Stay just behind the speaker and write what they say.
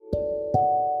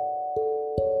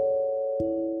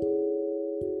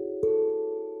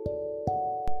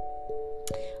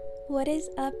What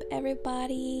is up,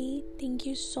 everybody? Thank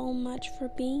you so much for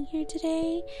being here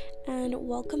today, and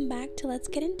welcome back to Let's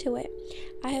Get Into It.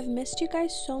 I have missed you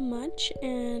guys so much,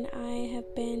 and I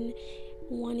have been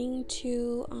wanting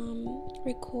to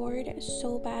record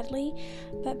so badly,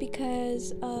 but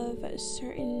because of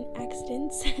certain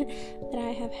accidents that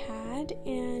I have had,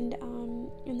 and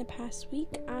in the past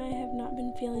week, I have not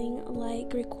been feeling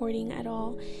like recording at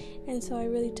all, and so I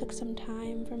really took some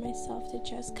time for myself to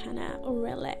just kind of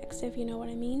relax, if you know what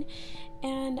I mean.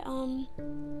 And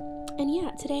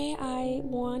yeah, today I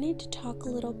wanted to talk a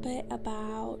little bit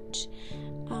about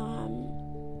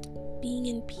being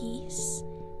in peace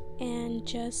and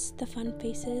just the fun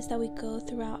phases that we go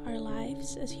throughout our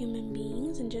lives as human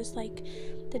beings, and just like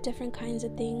the different kinds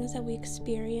of things that we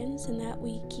experience and that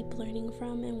we keep learning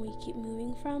from and we keep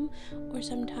moving from. Or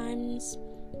sometimes,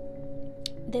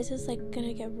 this is like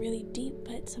gonna get really deep,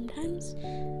 but sometimes,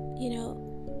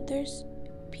 there's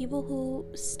people who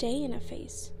stay in a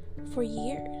phase for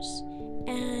years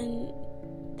and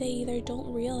they either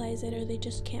don't realize it or they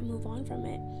just can't move on from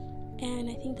it. And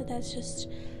I think that that's just,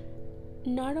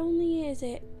 not only is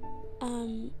it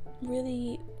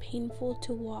really painful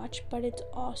to watch, but it's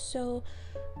also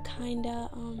kind of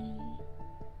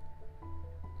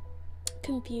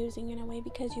confusing in a way,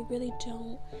 because you really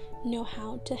don't know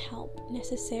how to help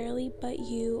necessarily, but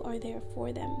you are there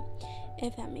for them,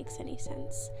 if that makes any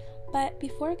sense. But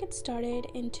before I get started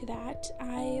into that,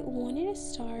 I wanted to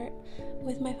start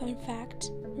with my fun fact.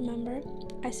 Remember,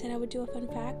 I said I would do a fun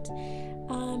fact.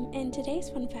 And today's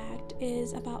fun fact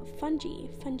is about fungi.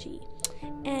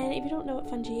 And if you don't know what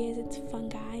fungi is, it's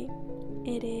fungi.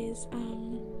 It is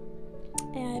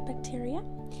a bacteria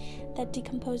that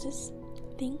decomposes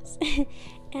things.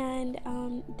 And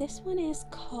this one is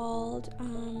called,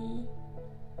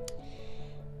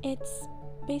 it's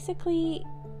basically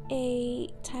a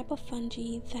type of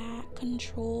fungi that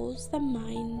controls the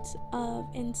minds of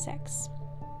insects,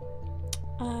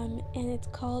 and it's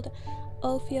called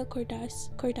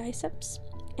Ophiocordyceps,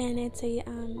 and it's a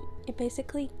it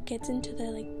basically gets into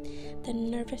the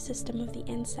nervous system of the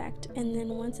insect, and then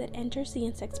once it enters the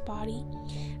insect's body,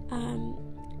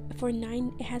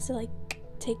 it has to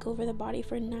take over the body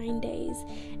for 9 days,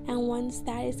 and once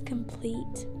that is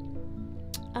complete,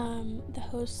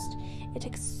 it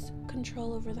takes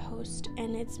control over the host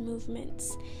and its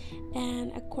movements.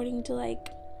 And according to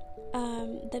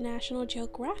the National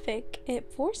Geographic, it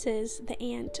forces the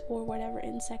ant or whatever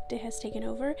insect it has taken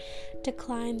over to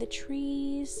climb the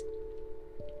trees,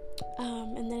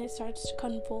 and then it starts to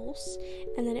convulse,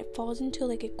 and then it falls into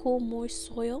a cool moist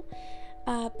soil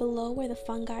below where the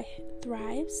fungi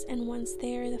thrives. And once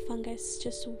there, the fungus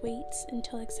just waits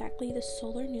until exactly the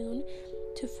solar noon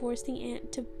to force the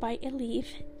ant to bite a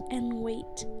leaf and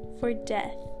wait for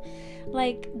death.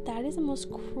 That is the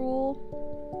most cruel,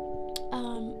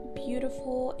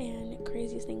 beautiful, and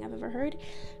craziest thing I've ever heard,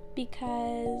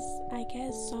 because I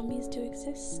guess zombies do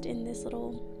exist in this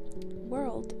little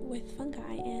world with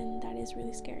fungi, and that is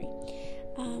really scary.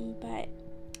 But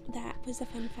that was a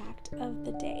fun fact of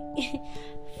the day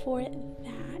for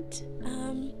that.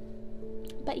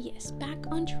 But yes, back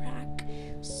on track.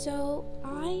 So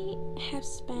I have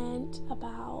spent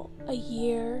about a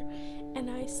year, and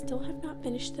I still have not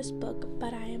finished this book,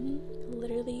 but I am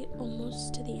literally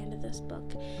almost to the end of this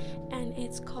book, and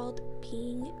it's called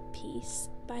Being Peace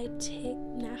by Thich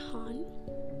Nhat Hanh.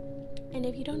 And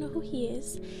if you don't know who he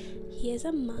is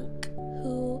a monk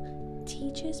who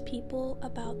teaches people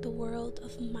about the world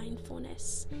of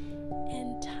mindfulness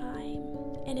and time,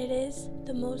 and it is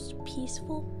the most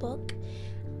peaceful book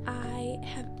I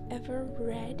have ever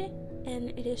read,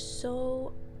 and it is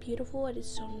so beautiful. It is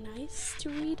so nice to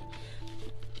read,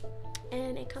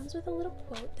 and it comes with a little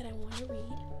quote that I want to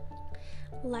read.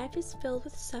 Life is filled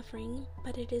with suffering,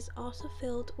 but it is also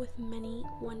filled with many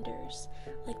wonders,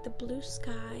 like the blue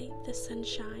sky, the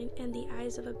sunshine, and the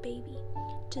eyes of a baby.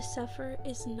 To suffer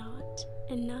is not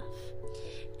enough.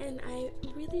 And I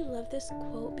really love this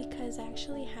quote because I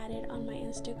actually had it on my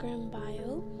Instagram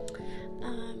bio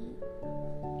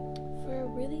for a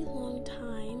really long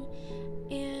time,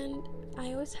 and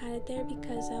I always had it there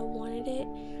because I wanted it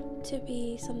to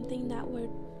be something that would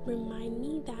remind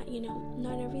me that,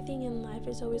 not everything in life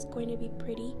is always going to be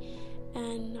pretty,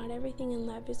 and not everything in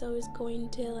life is always going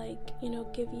to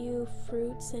give you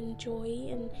fruits and joy,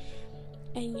 and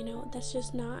that's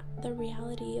just not the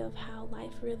reality of how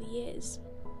life really is.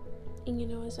 And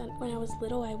when I was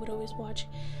little, I would always watch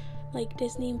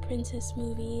Disney princess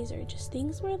movies, or just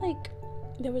things where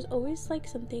there was always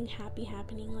something happy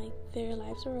happening, their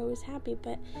lives were always happy.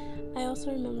 But I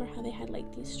also remember how they had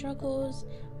these struggles,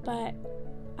 but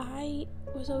I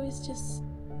was always just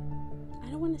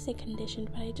don't want to say conditioned,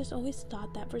 but I just always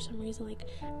thought that for some reason, like,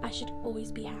 I should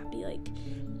always be happy,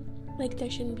 like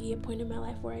there shouldn't be a point in my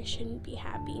life where I shouldn't be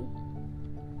happy,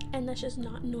 and that's just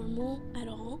not normal at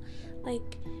all.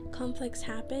 Like, conflicts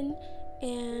happen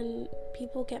and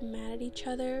people get mad at each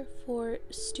other for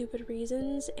stupid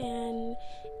reasons, and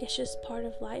it's just part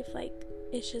of life. Like,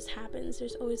 it just happens.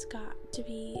 There's always got to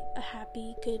be a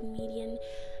happy, good median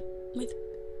with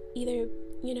either,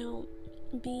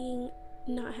 being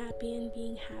not happy and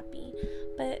being happy.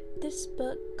 But this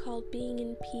book called Being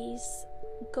in Peace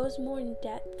goes more in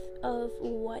depth of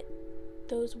what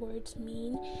those words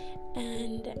mean,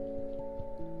 and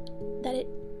that it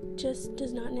just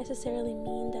does not necessarily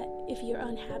mean that if you're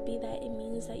unhappy that it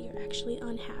means that you're actually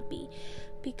unhappy,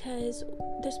 because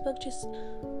this book just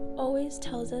always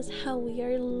tells us how we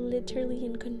are literally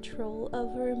in control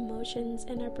of our emotions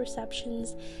and our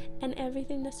perceptions and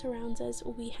everything that surrounds us.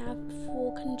 We have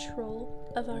full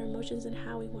control of our emotions and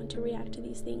how we want to react to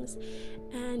these things,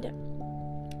 and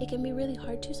it can be really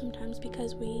hard too sometimes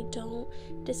because we don't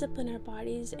discipline our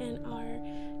bodies and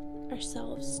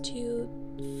ourselves to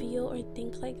feel or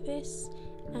think like this.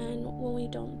 And when we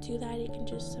don't do that, it can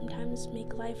just sometimes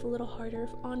make life a little harder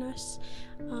on us,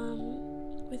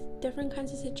 with different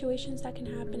kinds of situations that can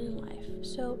happen in life.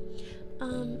 So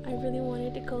I really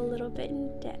wanted to go a little bit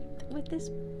in depth with this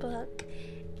book,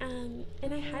 and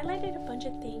I highlighted a bunch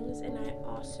of things, and I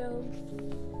also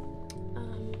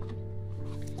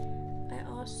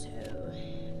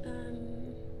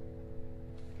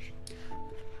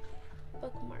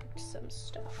bookmarked some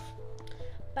stuff.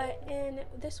 But in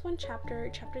this one chapter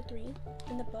 3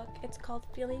 in the book, it's called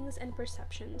Feelings and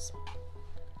Perceptions,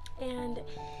 and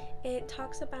it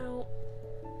talks about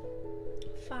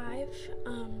five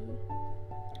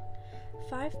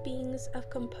beings of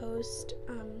composed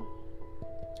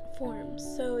forms.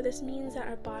 So this means that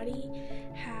our body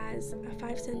has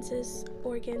 5 senses,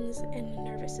 organs, and a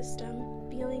nervous system: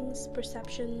 feelings,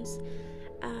 perceptions,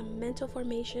 mental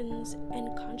formations,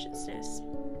 and consciousness.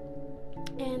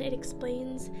 And it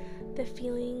explains the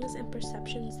feelings and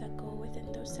perceptions that go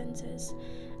within those senses.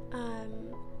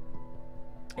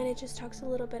 And it just talks a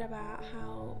little bit about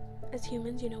how, as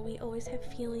humans, we always have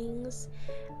feelings.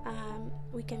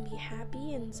 We can be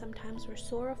happy, and sometimes we're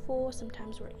sorrowful,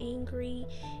 sometimes we're angry,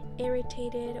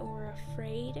 irritated, or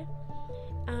afraid.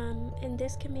 And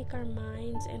this can make our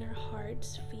minds and our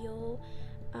hearts feel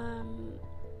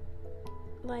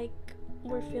like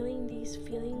we're feeling these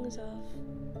feelings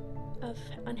of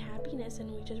unhappiness, and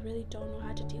we just really don't know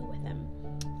how to deal with them.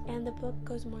 And the book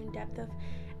goes more in depth of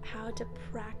how to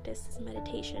practice this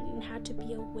meditation and how to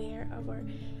be aware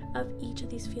of each of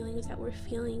these feelings that we're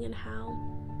feeling, and how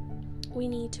we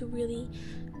need to really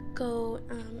go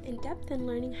in depth in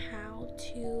learning how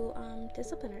to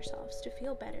discipline ourselves to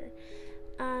feel better.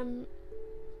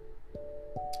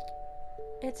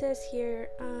 It says here,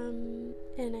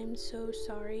 and I'm so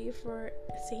sorry for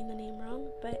saying the name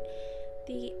wrong, but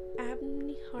the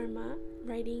Abhidharma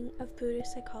writing of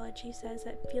Buddhist psychology says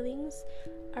that feelings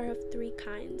are of 3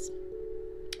 kinds: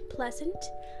 pleasant,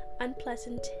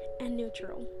 unpleasant, and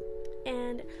neutral.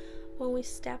 And when we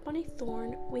step on a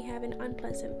thorn, we have an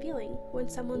unpleasant feeling. When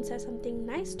someone says something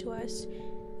nice to us,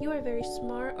 "You are very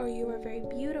smart," or "You are very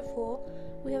beautiful,"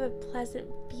 we have a pleasant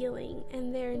feeling,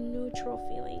 and they're neutral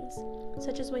feelings,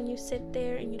 such as when you sit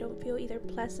there and you don't feel either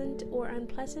pleasant or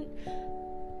unpleasant.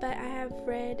 But I have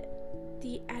read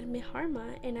the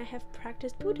Abhidharma and I have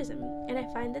practiced Buddhism, and I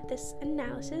find that this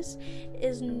analysis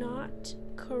is not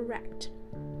correct.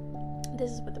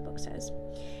 This is what the book says.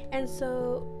 And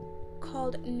so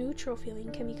called neutral feeling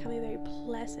can become a very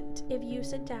pleasant if you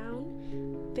sit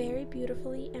down very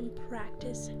beautifully and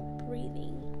practice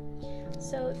breathing.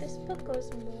 So this book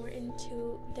goes more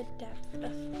into the depth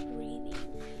of breathing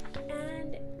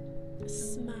and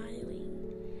smiling,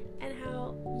 and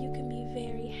how you can be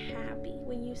very happy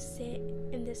when you sit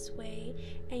in this way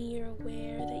and you're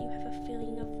aware that you have a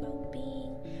feeling of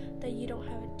well-being, that you don't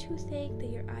have a toothache, that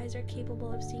your eyes are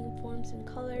capable of seeing forms and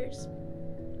colors.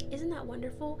 Isn't that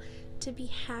wonderful? To be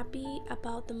happy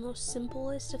about the most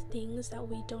simplest of things that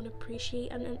we don't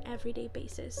appreciate on an everyday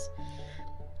basis.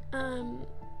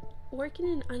 Working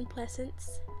in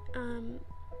unpleasance,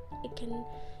 it can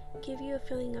give you a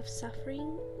feeling of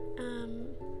suffering.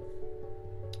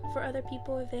 For other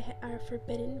people, if they are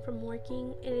forbidden from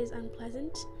working, it is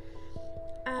unpleasant.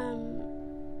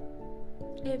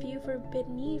 If you forbid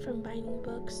me from buying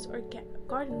books or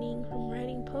gardening, from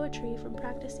writing poetry, from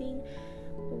practicing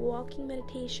walking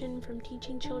meditation, from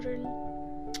teaching children,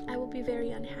 I will be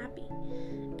very unhappy.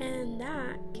 And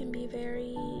that can be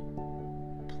very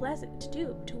pleasant to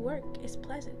do. To work is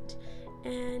pleasant.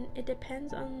 and it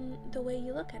depends on the way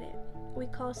you look at it. We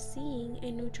call seeing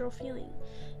a neutral feeling,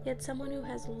 yet someone who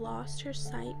has lost her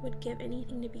sight would give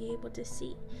anything to be able to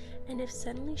see, and if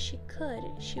suddenly she could,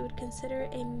 she would consider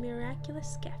it a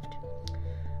miraculous gift.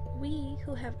 We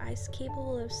who have eyes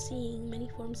capable of seeing many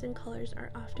forms and colors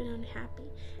are often unhappy,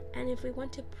 and if we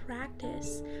want to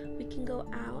practice, we can go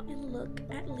out and look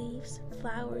at leaves,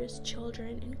 flowers,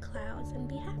 children, and clouds and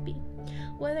be happy.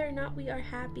 Whether or not we are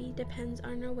happy depends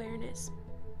on our awareness.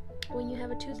 When you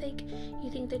have a toothache, you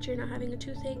think that you're not having a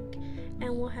toothache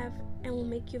and will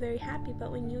make you very happy,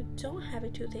 but when you don't have a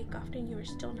toothache, often you are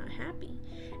still not happy.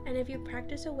 And if you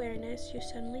practice awareness, you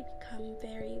suddenly become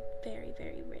very, very,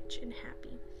 very rich and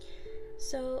happy.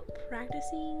 So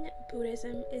practicing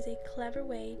Buddhism is a clever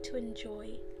way to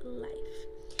enjoy life.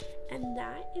 And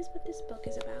that is what this book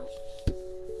is about.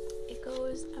 It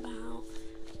goes about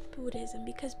Buddhism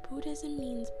because Buddhism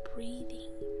means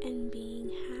breathing and being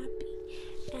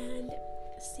happy and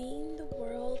seeing the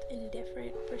world in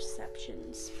different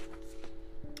perceptions.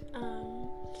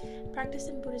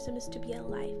 Practicing Buddhism is to be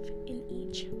alive in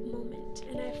each moment,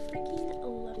 and I freaking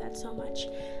love that so much,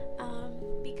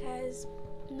 because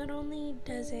not only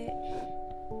does it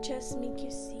just make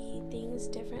you see things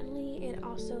differently, it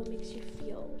also makes you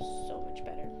feel so much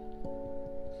better.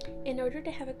 In order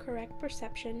to have a correct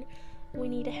perception, we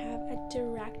need to have a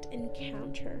direct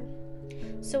encounter.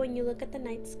 So when you look at the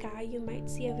night sky, you might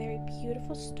see a very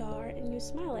beautiful star and you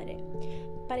smile at it.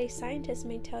 But a scientist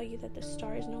may tell you that the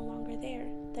star is no longer there,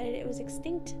 that it was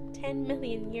extinct 10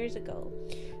 million years ago.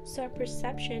 So our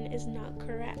perception is not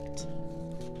correct.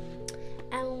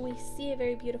 And when we see a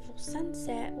very beautiful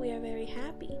sunset, we are very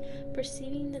happy,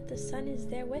 perceiving that the sun is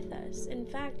there with us. In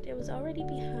fact, it was already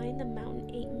behind the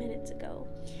mountain 8 minutes ago,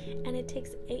 and it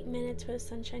takes 8 minutes for the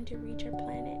sunshine to reach our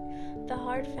planet. The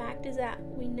hard fact is that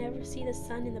we never see the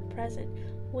sun in the present.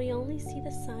 We only see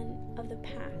the sun of the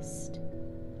past.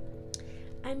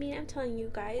 I mean, I'm telling you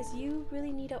guys, you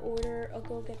really need to order or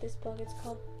go get this book. It's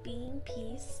called Being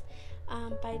Peace.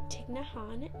 By Thich Nhat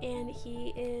Hanh, and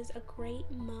he is a great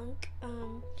monk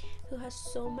who has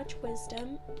so much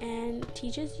wisdom and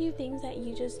teaches you things that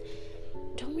you just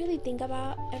don't really think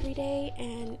about every day,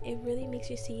 and it really makes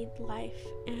you see life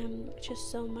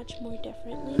just so much more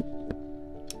differently.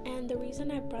 And the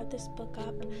reason I brought this book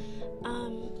up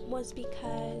was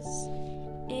because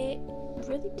it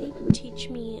really did teach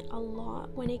me a lot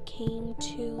when it came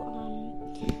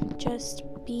to just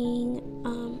being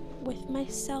with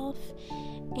myself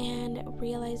and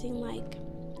realizing like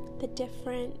the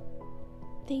different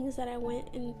things that I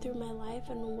went in through my life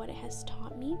and what it has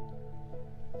taught me.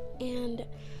 And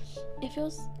it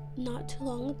feels not too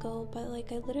long ago, but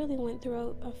like I literally went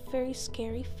through a very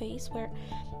scary phase where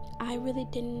I really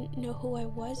didn't know who I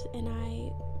was, and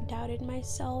I doubted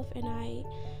myself, and I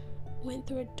went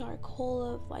through a dark hole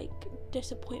of like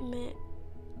disappointment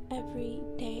every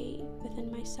day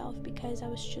within myself because I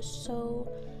was just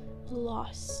so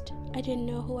lost. I didn't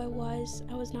know who I was.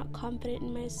 I was not confident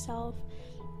in myself.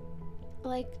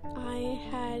 Like I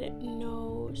had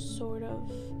no sort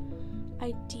of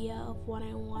idea of what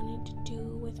I wanted to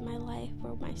do with my life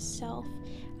or myself.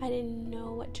 I didn't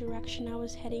know what direction I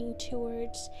was heading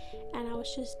towards, and I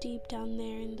was just deep down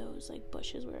there in those like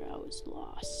bushes where I was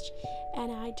lost,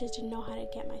 and I just didn't know how to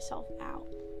get myself out.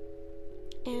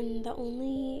 And the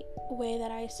only way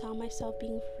that I saw myself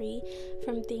being free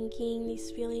from thinking these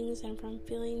feelings and from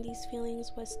feeling these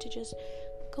feelings was to just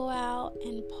go out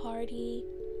and party.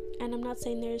 And I'm not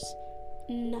saying there's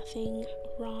nothing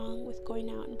wrong with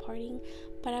going out and partying,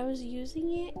 but I was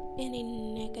using it in a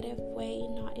negative way,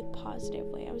 not a positive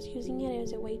way. I was using it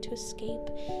as a way to escape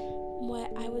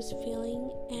what I was feeling,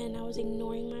 and I was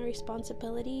ignoring my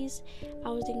responsibilities. I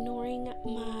was ignoring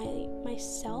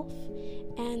myself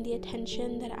and the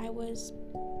attention that I was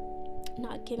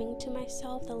not giving to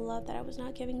myself, the love that I was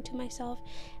not giving to myself,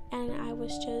 and I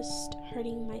was just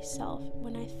hurting myself.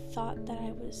 When I thought that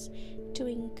I was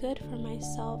doing good for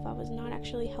myself, I was not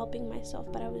actually helping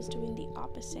myself, but I was doing the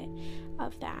opposite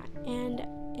of that. And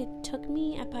it took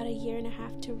me about 1.5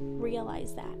 years to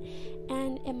realize that.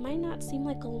 And it might not seem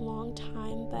like a long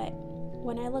time, but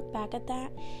when I look back at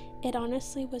that, it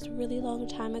honestly was a really long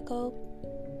time ago.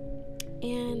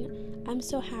 And I'm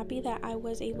so happy that I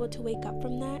was able to wake up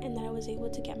from that and that I was able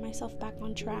to get myself back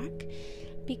on track,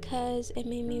 because it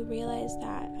made me realize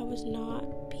that I was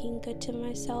not being good to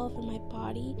myself and my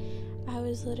body. I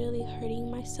was literally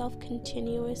hurting myself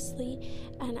continuously,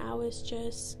 and I was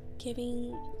just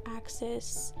giving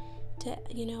access to,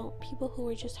 people who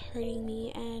were just hurting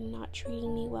me and not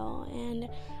treating me well and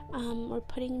were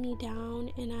putting me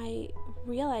down. And I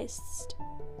realized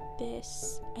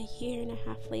this a year and a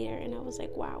half later, and I was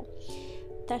like, wow,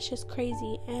 that's just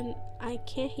crazy. And I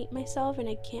can't hate myself and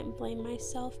I can't blame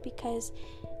myself, because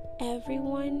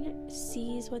everyone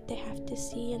sees what they have to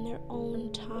see in their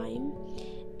own time,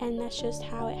 and that's just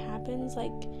how it happens.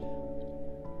 Like,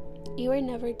 you are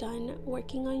never done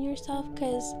working on yourself,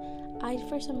 because I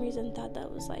for some reason thought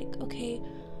that was like, okay,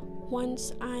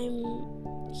 once I'm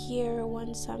here,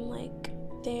 once I'm like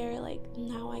there, like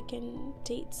now I can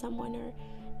date someone, or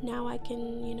now I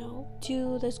can,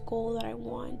 do this goal that I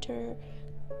want, or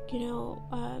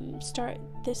start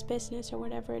this business or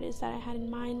whatever it is that I had in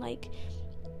mind. Like,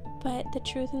 but the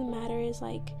truth of the matter is,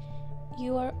 like,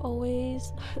 you are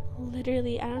always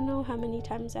literally, I don't know how many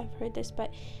times I've heard this,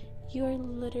 but you are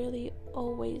literally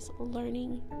always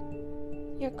learning.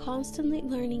 You're constantly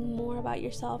learning more about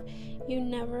yourself. You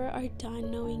never are done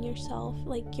knowing yourself.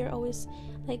 Like, you're always,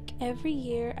 like, every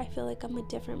year I feel like I'm a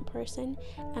different person,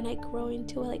 and I grow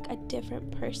into like a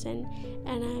different person,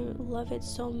 and I love it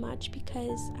so much,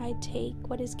 because I take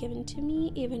what is given to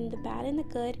me, even the bad and the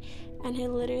good, and I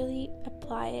literally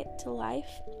apply it to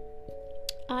life.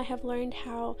 I have learned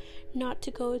how not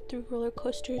to go through roller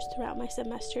coasters throughout my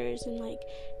semesters and like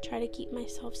try to keep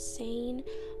myself sane,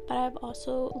 but I've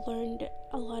also learned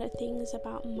a lot of things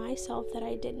about myself that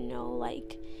I didn't know,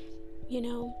 like,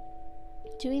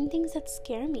 doing things that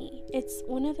scare me. It's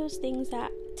one of those things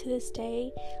that to this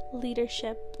day,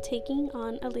 leadership, taking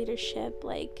on a leadership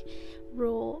like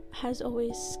role has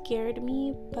always scared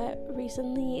me, but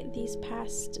recently, these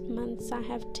past months, I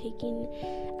have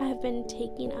been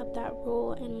taking up that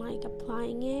role and like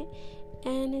applying it,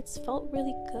 and it's felt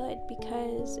really good,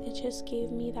 because it just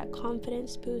gave me that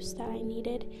confidence boost that I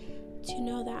needed to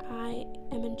know that I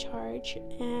am in charge,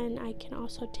 and I can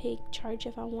also take charge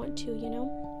if I want to,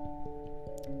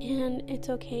 and it's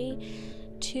okay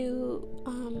to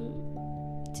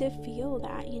feel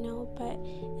that, but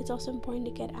it's also important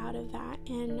to get out of that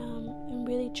and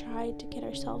really try to get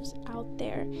ourselves out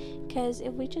there, because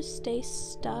if we just stay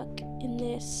stuck in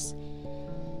this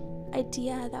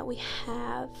idea that we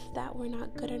have that we're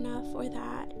not good enough, or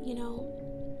that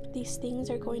these things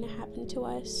are going to happen to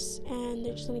us and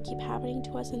they're just going to keep happening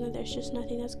to us, and that there's just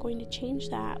nothing that's going to change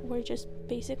that, we're just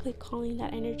basically calling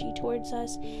that energy towards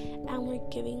us, and we're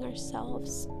giving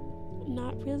ourselves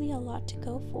not really a lot to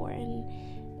go for, and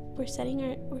we're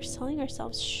selling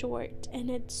ourselves short. And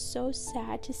it's so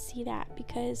sad to see that,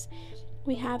 because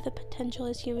we have the potential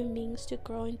as human beings to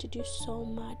grow and to do so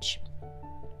much,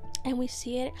 and we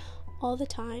see it all the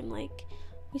time. Like,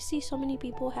 we see so many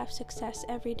people have success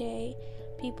every day.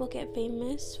 People get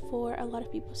famous for, a lot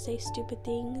of people say stupid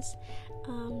things,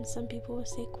 some people will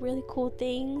say really cool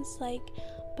things, like,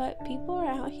 but people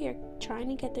are out here trying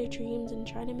to get their dreams and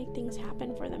trying to make things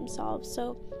happen for themselves.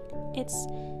 So it's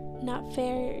not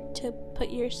fair to put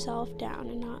yourself down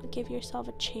and not give yourself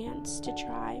a chance to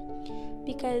try,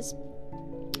 because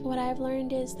what I've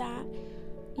learned is that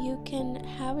you can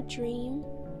have a dream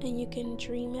and you can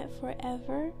dream it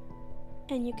forever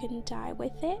and you can die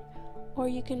with it, or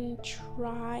you can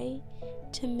try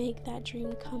to make that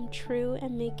dream come true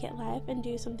and make it life and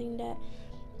do something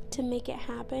to make it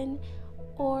happen.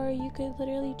 Or you could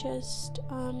literally just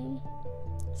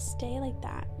stay like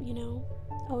that,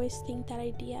 always think that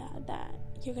idea that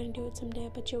you're gonna do it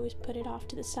someday, but you always put it off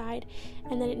to the side,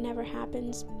 and then it never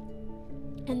happens.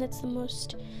 And that's the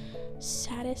most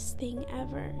saddest thing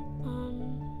ever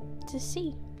to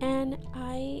see. And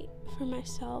I, for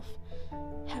myself,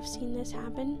 have seen this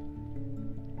happen,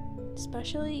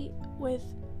 especially with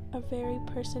a very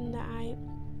person that I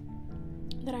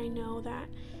know, that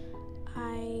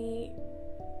I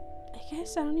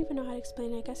guess I don't even know how to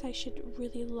explain it. I guess I should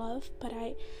really love, but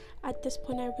at this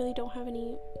point I really don't have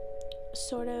any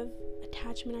sort of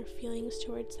attachment or feelings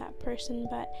towards that person.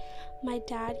 But my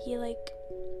dad, he's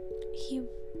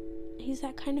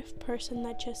that kind of person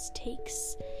that just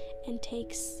takes and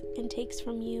takes and takes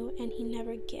from you, and he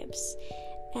never gives.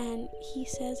 And he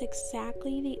says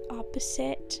exactly the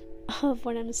opposite of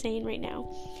what I'm saying right now.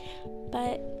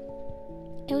 But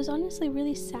it was honestly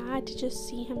really sad to just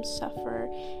see him suffer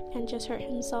and just hurt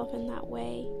himself in that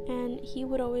way. And he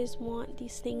would always want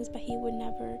these things, but he would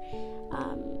never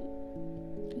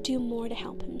do more to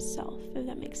help himself, if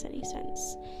that makes any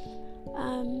sense.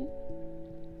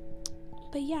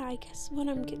 But yeah, I guess what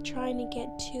I'm trying to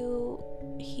get to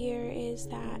here is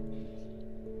that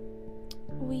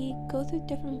we go through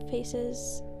different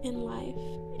phases in life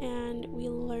and we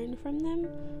learn from them,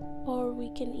 or we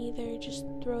can either just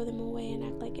throw them away and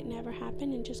act like it never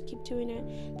happened and just keep doing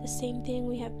the same thing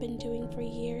we have been doing for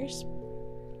years.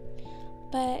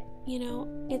 But,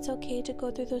 it's okay to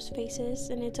go through those phases,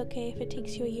 and it's okay if it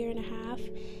takes you a year and a half,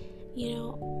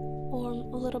 or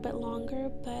a little bit longer.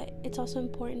 But it's also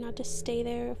important not to stay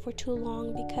there for too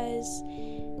long, because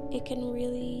it can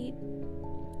really,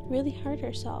 really hurt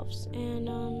ourselves, and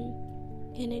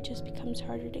it just becomes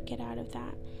harder to get out of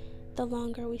that the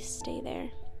longer we stay there.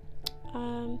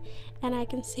 And I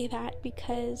can say that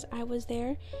because I was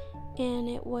there, and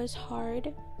it was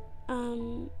hard,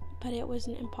 but it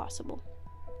wasn't impossible.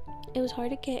 It was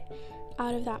hard to get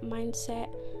out of that mindset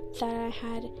that I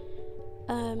had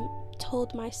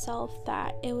told myself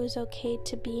that it was okay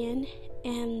to be in,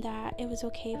 and that it was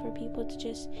okay for people to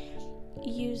just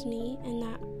use me in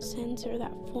that sense or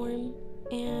that form.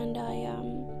 And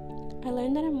I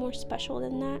learned that I'm more special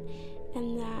than that,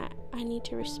 and that I need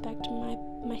to respect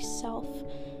myself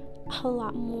a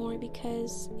lot more,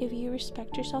 because if you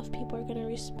respect yourself, people are going to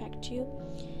respect you.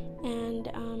 And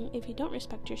if you don't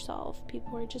respect yourself,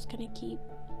 people are just going to keep,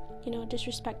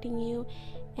 disrespecting you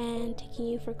and taking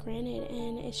you for granted.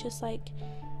 And it's just like,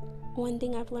 one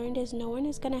thing I've learned is no one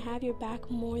is going to have your back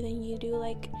more than you do.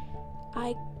 Like,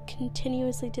 I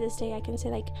continuously, to this day, I can say,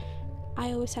 like,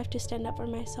 I always have to stand up for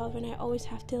myself, and I always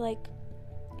have to, like,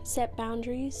 set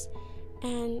boundaries.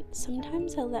 And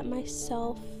sometimes I let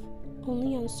myself,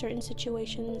 only on certain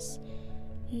situations,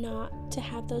 not to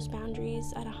have those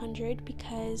boundaries at 100,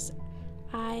 because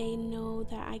I know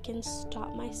that I can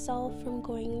stop myself from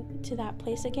going to that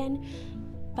place again.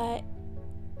 But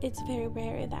it's very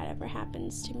rare that ever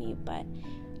happens to me. But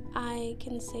I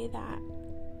can say that,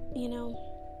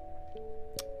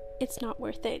 it's not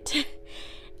worth it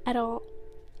at all.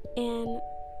 And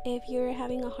if you're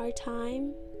having a hard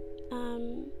time,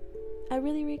 I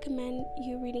really recommend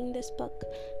you reading this book,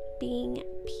 Being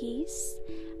at Peace,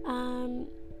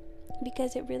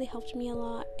 because it really helped me a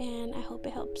lot, and I hope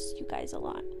it helps you guys a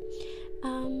lot.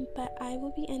 But I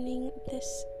will be ending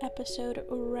this episode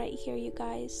right here, you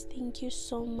guys. Thank you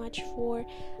so much for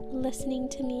listening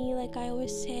to me, like I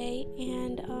always say,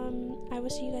 and I will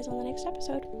see you guys on the next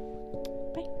episode.